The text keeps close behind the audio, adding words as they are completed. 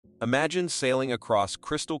Imagine sailing across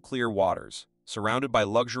crystal-clear waters, surrounded by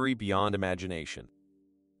luxury beyond imagination.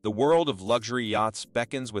 The world of luxury yachts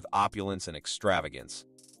beckons with opulence and extravagance.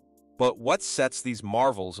 But what sets these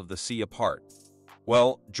marvels of the sea apart?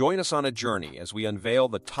 Well, join us on a journey as we unveil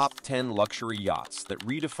the top 10 luxury yachts that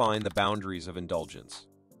redefine the boundaries of indulgence.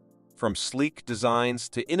 From sleek designs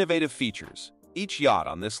to innovative features, each yacht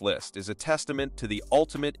on this list is a testament to the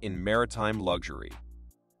ultimate in maritime luxury.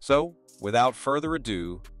 So, without further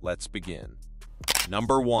ado, let's begin.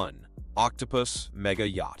 Number 1. Octopus Mega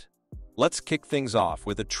Yacht. Let's kick things off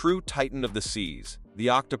with a true titan of the seas, the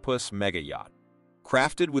Octopus Mega Yacht.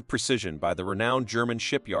 Crafted with precision by the renowned German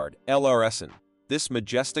shipyard LRSen, this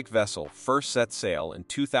majestic vessel first set sail in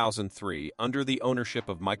 2003 under the ownership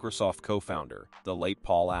of Microsoft co-founder, the late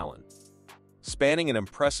Paul Allen. Spanning an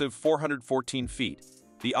impressive 414 feet,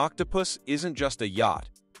 the Octopus isn't just a yacht,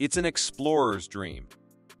 it's an explorer's dream.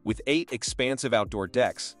 With 8 expansive outdoor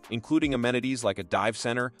decks, including amenities like a dive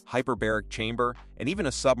center, hyperbaric chamber, and even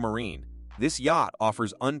a submarine, this yacht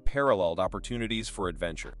offers unparalleled opportunities for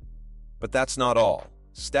adventure. But that's not all.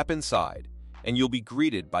 Step inside, and you'll be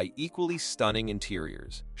greeted by equally stunning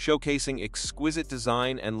interiors, showcasing exquisite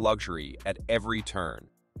design and luxury at every turn.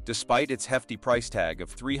 Despite its hefty price tag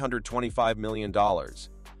of $325 million,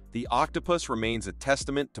 the Octopus remains a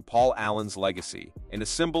testament to Paul Allen's legacy and a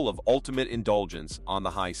symbol of ultimate indulgence on the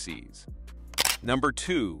high seas. Number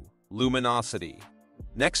 2. Luminosity.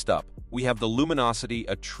 Next up, we have the Luminosity,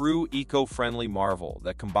 a true eco-friendly marvel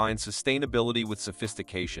that combines sustainability with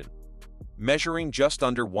sophistication. Measuring just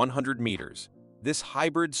under 100 meters, this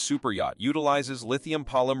hybrid superyacht utilizes lithium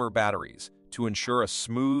polymer batteries to ensure a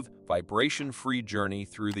smooth, vibration-free journey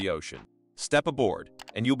through the ocean. Step aboard,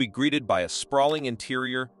 and you'll be greeted by a sprawling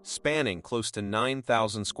interior spanning close to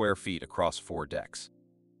 9,000 square feet across 4 decks.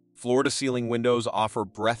 Floor-to-ceiling windows offer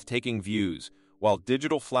breathtaking views, while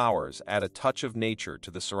digital flowers add a touch of nature to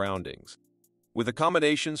the surroundings. With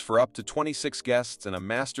accommodations for up to 26 guests and a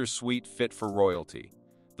master suite fit for royalty,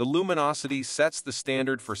 the Luminosity sets the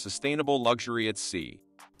standard for sustainable luxury at sea.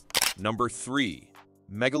 Number 3.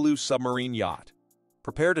 Megaloo Submarine Yacht.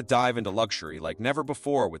 Prepare to dive into luxury like never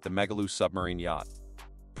before with the Megaloo Submarine Yacht.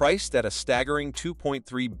 Priced at a staggering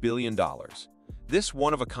 $2.3 billion, this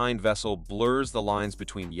one-of-a-kind vessel blurs the lines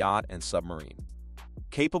between yacht and submarine.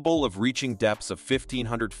 Capable of reaching depths of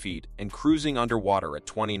 1,500 feet and cruising underwater at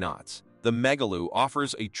 20 knots, the Megaloo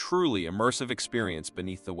offers a truly immersive experience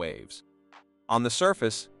beneath the waves. On the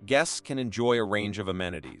surface, guests can enjoy a range of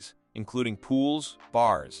amenities, including pools,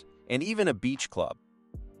 bars, and even a beach club.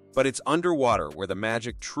 But it's underwater where the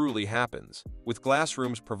magic truly happens, with glass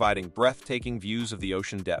rooms providing breathtaking views of the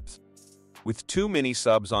ocean depths. With 2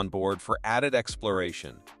 mini-subs on board for added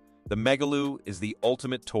exploration, the Megaloo is the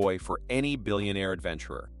ultimate toy for any billionaire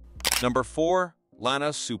adventurer. Number 4. Lana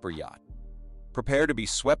Superyacht. Prepare to be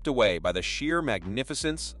swept away by the sheer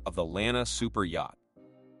magnificence of the Lana Superyacht.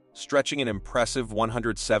 Stretching an impressive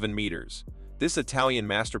 107 meters, this Italian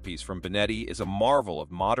masterpiece from Benetti is a marvel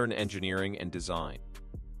of modern engineering and design.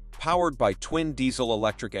 Powered by twin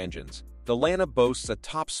diesel-electric engines, the Lana boasts a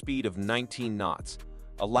top speed of 19 knots,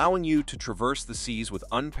 allowing you to traverse the seas with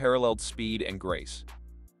unparalleled speed and grace.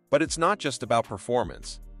 But it's not just about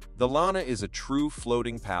performance. The Lana is a true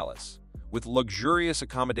floating palace, with luxurious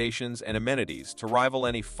accommodations and amenities to rival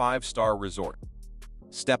any 5-star resort.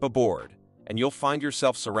 Step aboard, and you'll find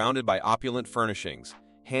yourself surrounded by opulent furnishings,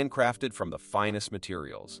 handcrafted from the finest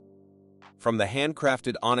materials. From the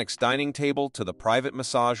handcrafted onyx dining table to the private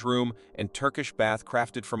massage room and Turkish bath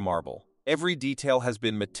crafted from marble, every detail has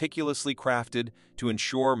been meticulously crafted to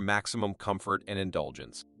ensure maximum comfort and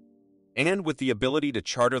indulgence. And with the ability to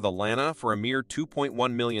charter the Lana for a mere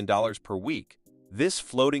 $2.1 million per week, this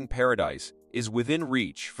floating paradise is within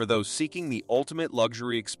reach for those seeking the ultimate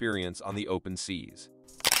luxury experience on the open seas.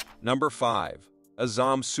 Number 5.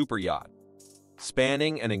 Azam Superyacht.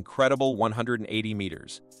 Spanning an incredible 180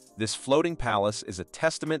 meters, this floating palace is a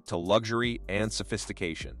testament to luxury and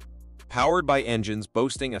sophistication. Powered by engines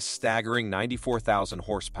boasting a staggering 94,000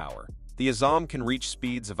 horsepower, the Azam can reach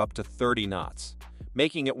speeds of up to 30 knots,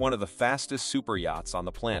 making it one of the fastest superyachts on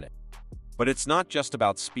the planet. But it's not just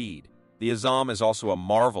about speed. The Azam is also a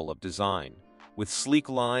marvel of design, with sleek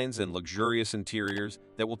lines and luxurious interiors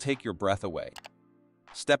that will take your breath away.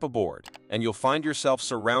 Step aboard, and you'll find yourself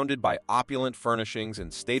surrounded by opulent furnishings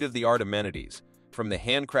and state-of-the-art amenities, from the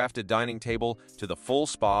handcrafted dining table to the full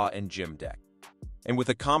spa and gym deck. And with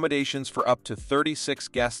accommodations for up to 36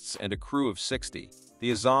 guests and a crew of 60,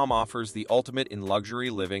 the Azam offers the ultimate in luxury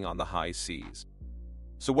living on the high seas.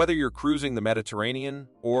 So whether you're cruising the Mediterranean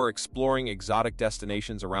or exploring exotic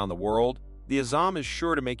destinations around the world, the Azam is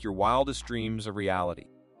sure to make your wildest dreams a reality.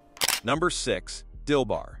 Number 6.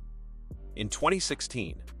 Dilbar. In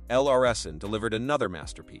 2016, LRSN delivered another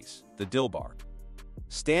masterpiece, the Dilbar.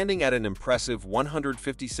 Standing at an impressive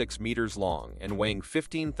 156 meters long and weighing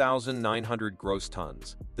 15,900 gross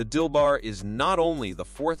tons, the Dilbar is not only the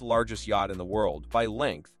fourth largest yacht in the world by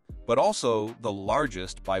length, but also the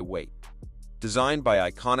largest by weight. Designed by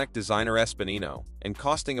iconic designer Espinino and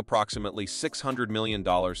costing approximately $600 million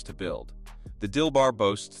to build, the Dilbar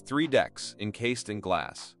boasts 3 decks encased in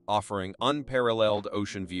glass, offering unparalleled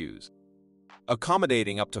ocean views.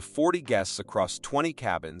 Accommodating up to 40 guests across 20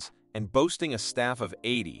 cabins and boasting a staff of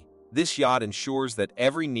 80, this yacht ensures that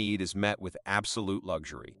every need is met with absolute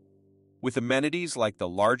luxury. With amenities like the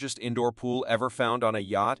largest indoor pool ever found on a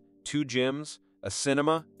yacht, 2 gyms, a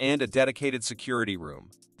cinema, and a dedicated security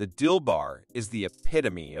room, the Dilbar is the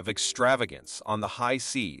epitome of extravagance on the high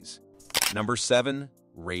seas. Number 7.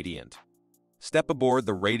 Radiant. Step aboard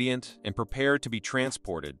the Radiant and prepare to be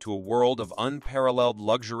transported to a world of unparalleled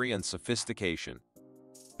luxury and sophistication.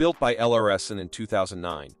 Built by LRSN in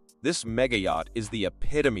 2009, this mega yacht is the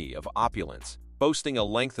epitome of opulence, boasting a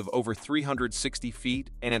length of over 360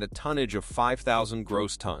 feet and a tonnage of 5,000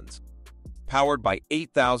 gross tons. Powered by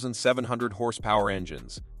 8,700 horsepower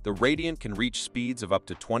engines, the Radiant can reach speeds of up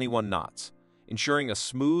to 21 knots, ensuring a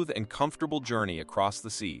smooth and comfortable journey across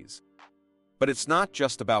the seas. But it's not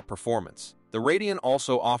just about performance. The Radiant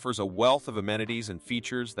also offers a wealth of amenities and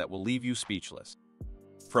features that will leave you speechless.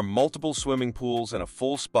 From multiple swimming pools and a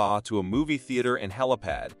full spa to a movie theater and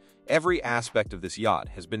helipad, every aspect of this yacht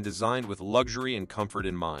has been designed with luxury and comfort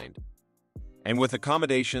in mind. And with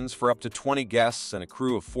accommodations for up to 20 guests and a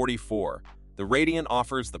crew of 44, the Radiant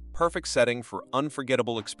offers the perfect setting for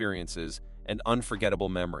unforgettable experiences and unforgettable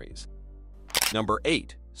memories. Number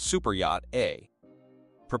 8. Superyacht A.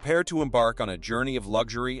 Prepare to embark on a journey of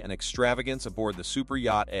luxury and extravagance aboard the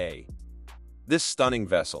Superyacht A. This stunning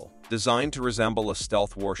vessel, designed to resemble a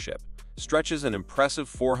stealth warship, stretches an impressive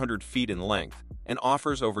 400 feet in length and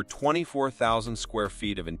offers over 24,000 square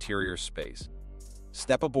feet of interior space.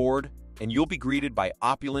 Step aboard, and you'll be greeted by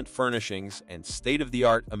opulent furnishings and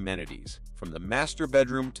state-of-the-art amenities, from the master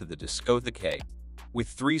bedroom to the discotheque, with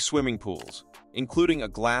 3 swimming pools, including a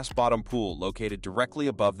glass-bottom pool located directly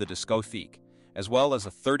above the discotheque, as well as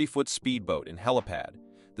a 30-foot speedboat and helipad.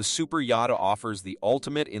 The Superyacht offers the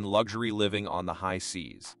ultimate in luxury living on the high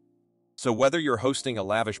seas. So whether you're hosting a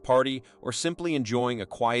lavish party or simply enjoying a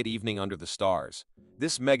quiet evening under the stars,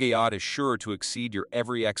 this mega yacht is sure to exceed your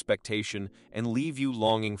every expectation and leave you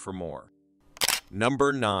longing for more.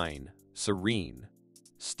 Number 9. Serene.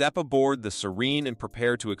 Step aboard the Serene and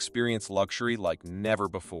prepare to experience luxury like never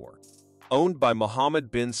before. Owned by Mohammed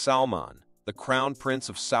bin Salman, the Crown Prince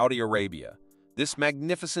of Saudi Arabia, this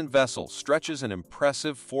magnificent vessel stretches an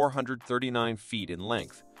impressive 439 feet in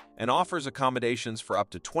length and offers accommodations for up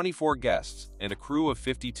to 24 guests and a crew of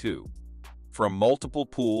 52. From multiple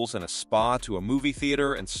pools and a spa to a movie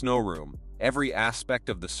theater and snow room, every aspect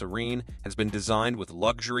of the Serene has been designed with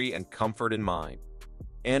luxury and comfort in mind.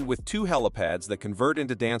 And with 2 helipads that convert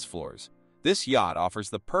into dance floors, this yacht offers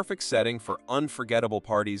the perfect setting for unforgettable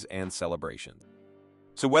parties and celebrations.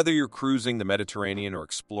 So whether you're cruising the Mediterranean or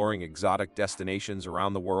exploring exotic destinations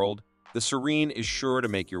around the world, the Serene is sure to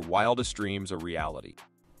make your wildest dreams a reality.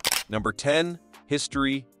 Number 10.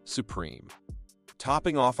 History Supreme.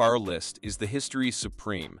 Topping off our list is the History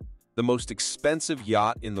Supreme, the most expensive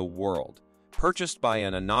yacht in the world, purchased by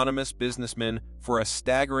an anonymous businessman for a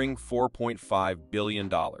staggering $4.5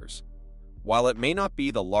 billion. While it may not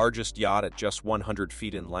be the largest yacht at just 100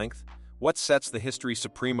 feet in length, what sets the History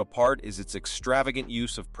Supreme apart is its extravagant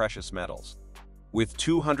use of precious metals. With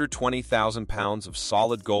 220,000 pounds of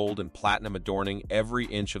solid gold and platinum adorning every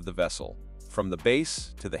inch of the vessel, from the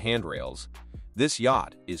base to the handrails, this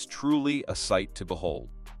yacht is truly a sight to behold.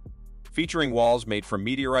 Featuring walls made from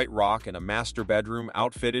meteorite rock and a master bedroom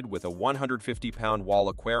outfitted with a 150-pound wall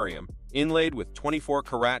aquarium inlaid with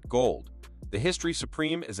 24-karat gold, the History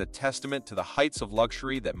Supreme is a testament to the heights of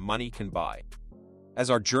luxury that money can buy. As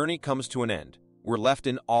our journey comes to an end, we're left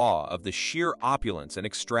in awe of the sheer opulence and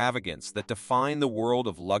extravagance that define the world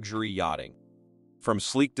of luxury yachting. From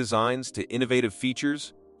sleek designs to innovative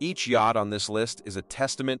features, each yacht on this list is a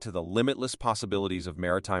testament to the limitless possibilities of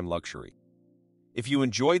maritime luxury. If you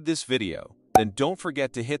enjoyed this video, then don't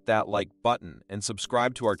forget to hit that like button and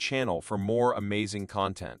subscribe to our channel for more amazing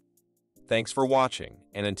content. Thanks for watching,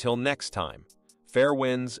 and until next time, fair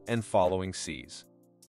winds and following seas.